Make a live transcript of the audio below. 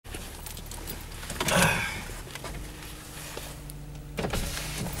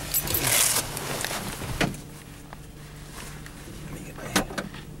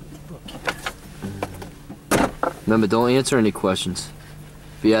Remember, don't answer any questions.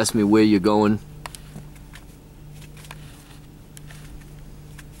 If you ask me where you're going,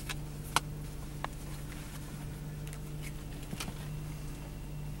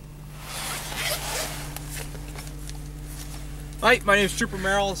 Hi, my name is Trooper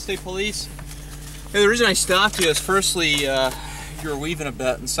Merrill, State Police. Hey, the reason I stopped you is firstly, you're weaving a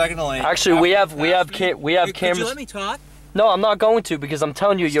bit, and secondly... Actually, we have cameras... Could you let me talk? No, I'm not going to, because I'm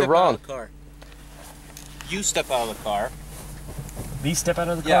telling you, you're wrong. Step out of the car. You step out of the car. Me step out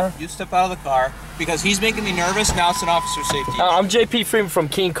of the car? Yeah, you step out of the car, because he's making me nervous, now it's an officer safety issue. I'm JP Freeman from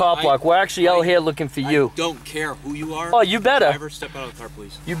King Copblock. We're actually out here looking for you. I don't care who you are. Oh, you better. Driver, step out of the car,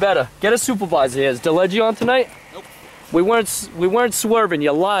 please. You better. Get a supervisor here. Is Deledgy on tonight? Nope. We weren't swerving.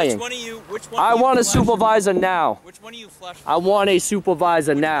 You're lying. Which one I want a supervisor now. Which one of you flashed? I want a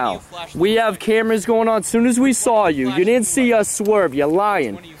supervisor now. We have cameras going on. As soon as we saw you, you didn't see us swerve. You're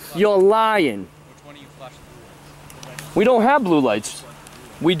lying. You're lying. Which one of you flashed? We don't have blue lights.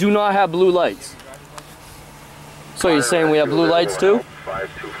 We do not have blue lights. So you're saying we have blue lights too?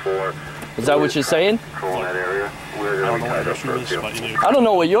 524. Is that what you're saying? I don't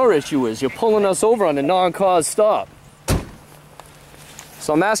know what your issue is. You're pulling us over on a non-cause stop.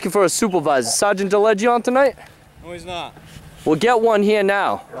 So I'm asking for a supervisor. Sergeant Deledgy on tonight? No, he's not. We'll get one here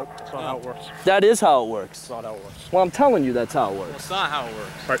now. Nope, that's not how it works. That is how it works. That's not how it works. Well, I'm telling you that's how it Well, works. it's not how it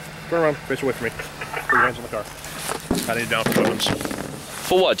works. All right, turn around, face with me. Put your hands on the car. I need down for weapons.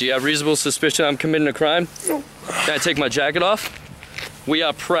 For what? Do you have reasonable suspicion I'm committing a crime? No. Can I take my jacket off? We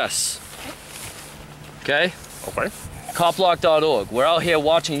are press. Okay? Okay. Copblock.org. We're out here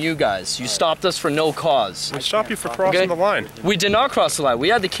watching you guys. You stopped us for no cause. We stopped you for crossing the line. We did not cross the line. We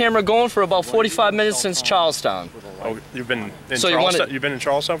had the camera going for about 45 minutes since Charlestown. Oh, you've been in Charlestown? You've been in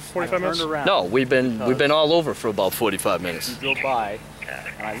Charlestown for 45 minutes? No, we've been all over for about 45 minutes. You drove by,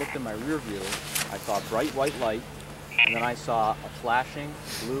 and I looked in my rear view. I saw a bright white light, and then I saw a flashing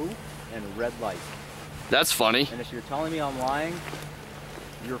blue and red light. That's funny. And if you're telling me I'm lying,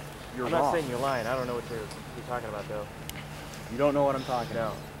 you're I'm wrong. not saying you're lying. I don't know what you're talking about, though. You don't know what I'm talking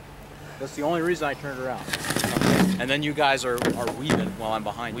about. That's the only reason I turned around. And then you guys are weaving while I'm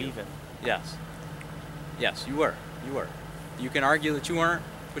behind you. Weaving? Yes. Yes, you were. You were. You can argue that you weren't,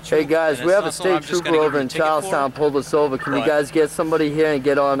 but you... Hey guys, we have a state trooper over in Charlestown pulled us over. Can you guys get somebody here and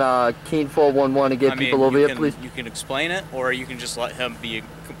get on Keen 411 and get people over here, please? You can explain it, or you can just let him be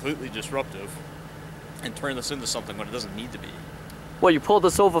completely disruptive and turn this into something when it doesn't need to be. Well, you pulled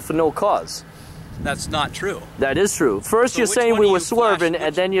us over for no cause. That's not true. That is true. First you're saying we were swerving,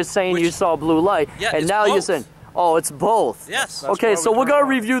 and then you're saying you saw blue light, and now you're saying, oh, it's both. Yes. Okay, so we're going to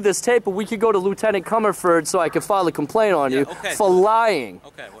review this tape, but we could go to Lieutenant Comerford so I can file a complaint on you for lying.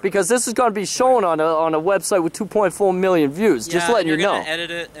 Okay. Because this is going to be shown on a website with 2.4 million views. Just letting you know. You're going to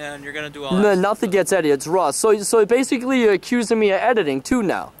edit it, and you're going to do all that. Nothing gets edited. It's raw. So basically you're accusing me of editing, too,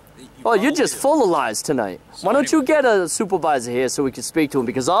 now. Oh, you're just full of lies tonight. Why don't you get a supervisor here so we can speak to him?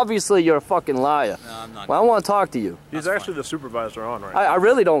 Because obviously you're a fucking liar. No, I'm not. Well, I want to talk to you. He's actually the supervisor on right now. I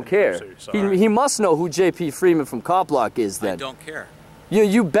really don't care. He must know who JP Freeman from Copblock is then. I don't care.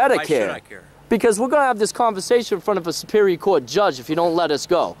 You better care. Why should I care? Because we're going to have this conversation in front of a Superior Court judge if you don't let us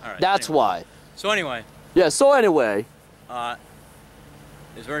go. Right, That's why. So anyway. Yeah, so anyway.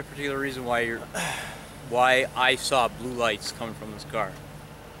 Is there any particular reason why I saw blue lights coming from this car?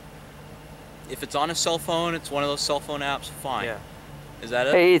 If it's on a cell phone, it's one of those cell phone apps, fine. Yeah. Is that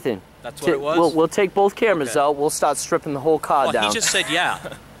it? Hey, Ethan. That's what it was? We'll take both cameras out. We'll start stripping the whole car down. He just said yeah.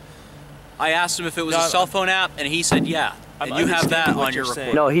 I asked him if it was a cell phone app, and he said yeah. And you have that on your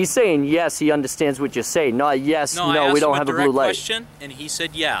report. No, he's saying yes, he understands what you're saying. Not yes, no, we don't have a blue light. Question, and he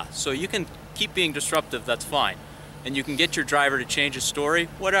said yeah. So you can keep being disruptive, that's fine. And you can get your driver to change his story,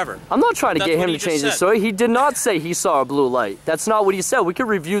 whatever. I'm not trying to get him to change his story. He did not say he saw a blue light. That's not what he said. We could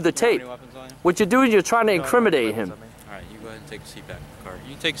review the tape. What you're doing, you're trying to incriminate him. All right, you go ahead and take a seat back in the car.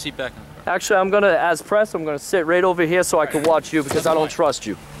 You can take a seat back in the car. Actually, I'm going to, as press, I'm going to sit right over here so I can watch you because I don't trust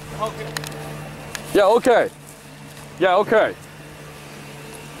you. Okay. Yeah, okay. Yeah, okay.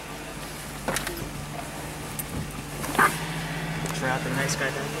 Trap a nice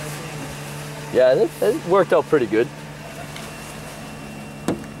guy down there. Yeah, it worked out pretty good.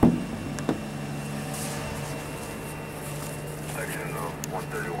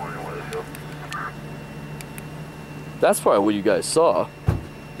 That's probably what you guys saw.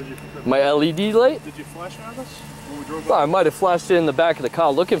 My LED light? Did you flash at us when we drove by? I might have flashed it in the back of the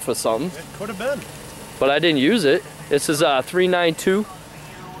car looking for something. It could have been. But I didn't use it. This is 392,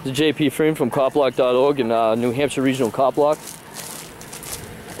 the JP Freeman from Copblock.org in New Hampshire Regional Copblock.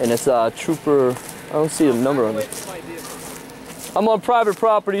 And it's Trooper, I don't see the number on it. I'm on private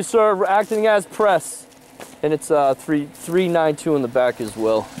property, sir, acting as press. And it's 392 in the back as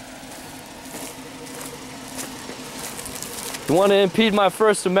well. You want to impede my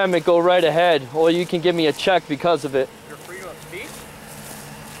First Amendment, go right ahead, or you can give me a check because of it. Your freedom of speech?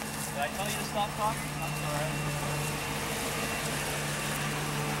 Did I tell you to stop talking?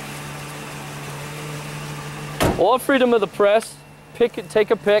 That's all right. Or freedom of the press,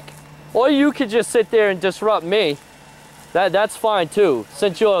 take a pick. Or you could just sit there and disrupt me. That's fine too,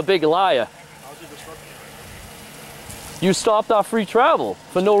 since you're a big liar. How's he disrupting you? You stopped our free travel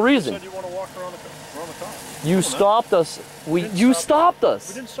for no reason. You said you want to walk around the car. You stopped us. You stopped us.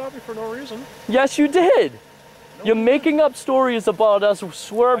 We didn't stop you for no reason. Yes, you did. You're making up stories about us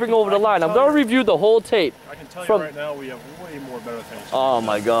swerving over the line. I'm going to review the whole tape. I can tell you right now, we have way more better things. Oh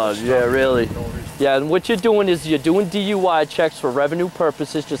my God, yeah, really. Yeah, and what you're doing is you're doing DUI checks for revenue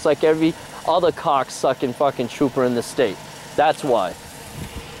purposes, just like every other cocksucking fucking trooper in the state. That's why. You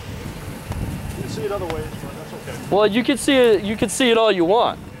can see it other ways, but that's okay. Well, you can see it all you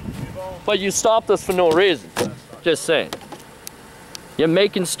want. But you stopped us for no reason. Just saying. You're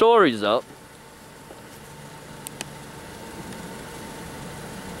making stories up.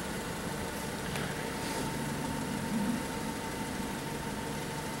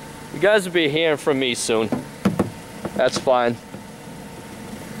 You guys will be hearing from me soon. That's fine.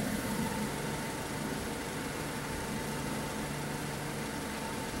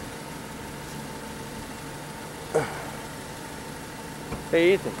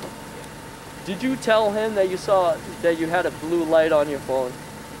 Hey Ethan, did you tell him that you saw that you had a blue light on your phone?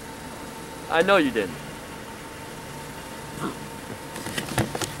 I know you didn't.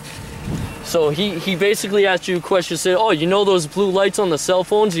 So he basically asked you a question, said, oh, you know those blue lights on the cell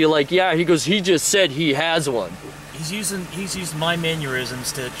phones? You're like, yeah. He goes, he just said he has one. He's used my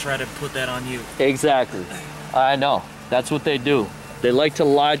mannerisms to try to put that on you. Exactly. I know. That's what they do. They like to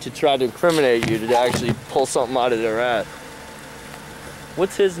lie to try to incriminate you, to actually pull something out of their ass.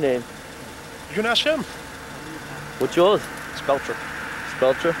 What's his name? You can ask him. What's yours? It's Belcher. It's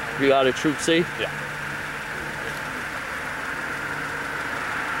Belcher? You out of Troop C? Yeah.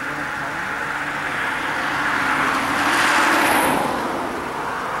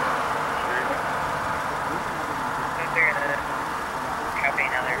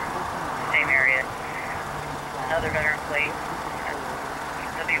 Another veteran plate,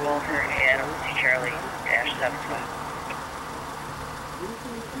 W. Walter and C. Charlie, -712.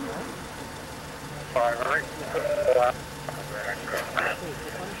 Alright.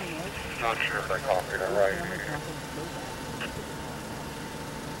 Not sure if I copied it right.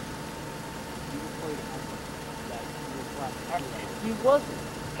 He wasn't.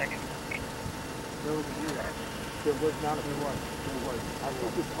 Second. There was a DUI. There was not a blood. There was. I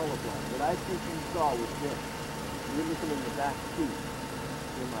think it's colorblind. What I think you saw was this. You're looking in the back seat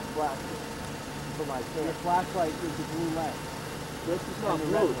in my flashlight. For my camera. Your flashlight is a blue light. This is not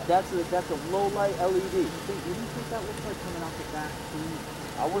blue. That's a low light LED. What do you think that looks like coming out the back seat?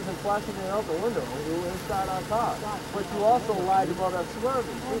 I wasn't flashing it out the window. We were inside our car. But you also lied about us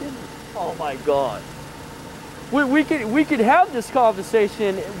swerving. Oh my God. We could have this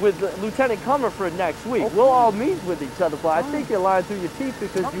conversation with Lieutenant Comer for next week. Okay. We'll all meet with each other, but I think you're lying through your teeth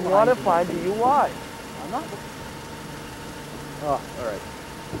because you want to find DUI. I'm not. Oh, all right.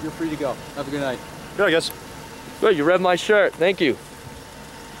 You're free to go. Have a good night. Good, I guess. Good, you read my shirt. Thank you.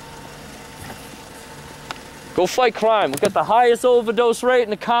 Go fight crime. We got the highest overdose rate in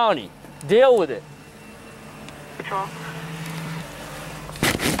the county. Deal with it. Patrol.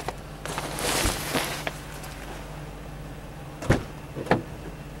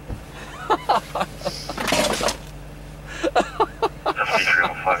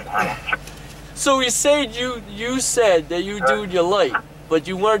 So he said you said that you doing your light, but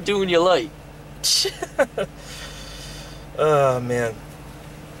you weren't doing your light. Oh man.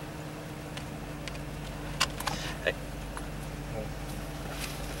 Hey.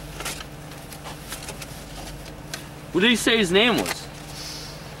 What did he say his name was?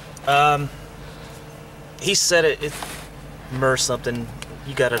 He said it Mer something.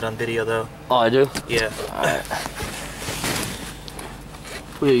 You got it on video though. Oh, I do? Yeah. All right.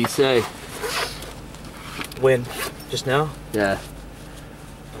 What did he say? When? Just now? Yeah.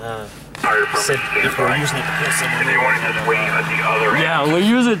 Said if we're using it to pull someone over. Yeah, we're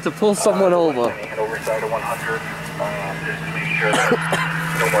using it to pull someone over. Overside of 100, just to make sure that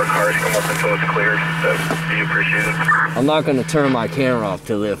no more cars come up until it's cleared. That'd be appreciated. I'm not gonna turn my camera off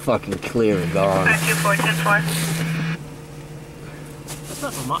till they're fucking clear and gone. 2424. That's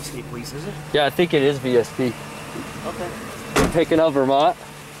not Vermont State Police, is it? Yeah, I think it is VSP. Okay. You're picking up Vermont?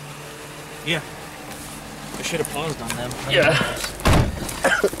 Yeah. I should have paused on them. Yeah.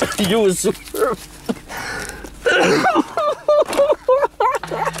 You was super.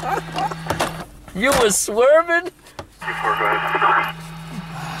 You was swerving?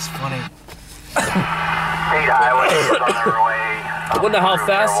 That's funny. I wonder how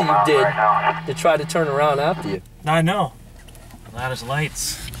fast you did to try to turn around after you. I know. Loud as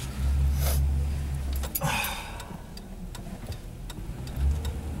lights.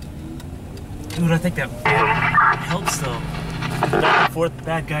 Dude, I think that helps though. The back and forth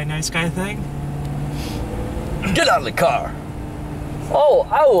bad guy, nice guy thing. Get out of the car. Oh,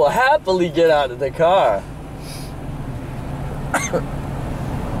 I will happily get out of the car.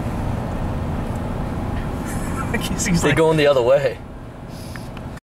 He's They're going the other way.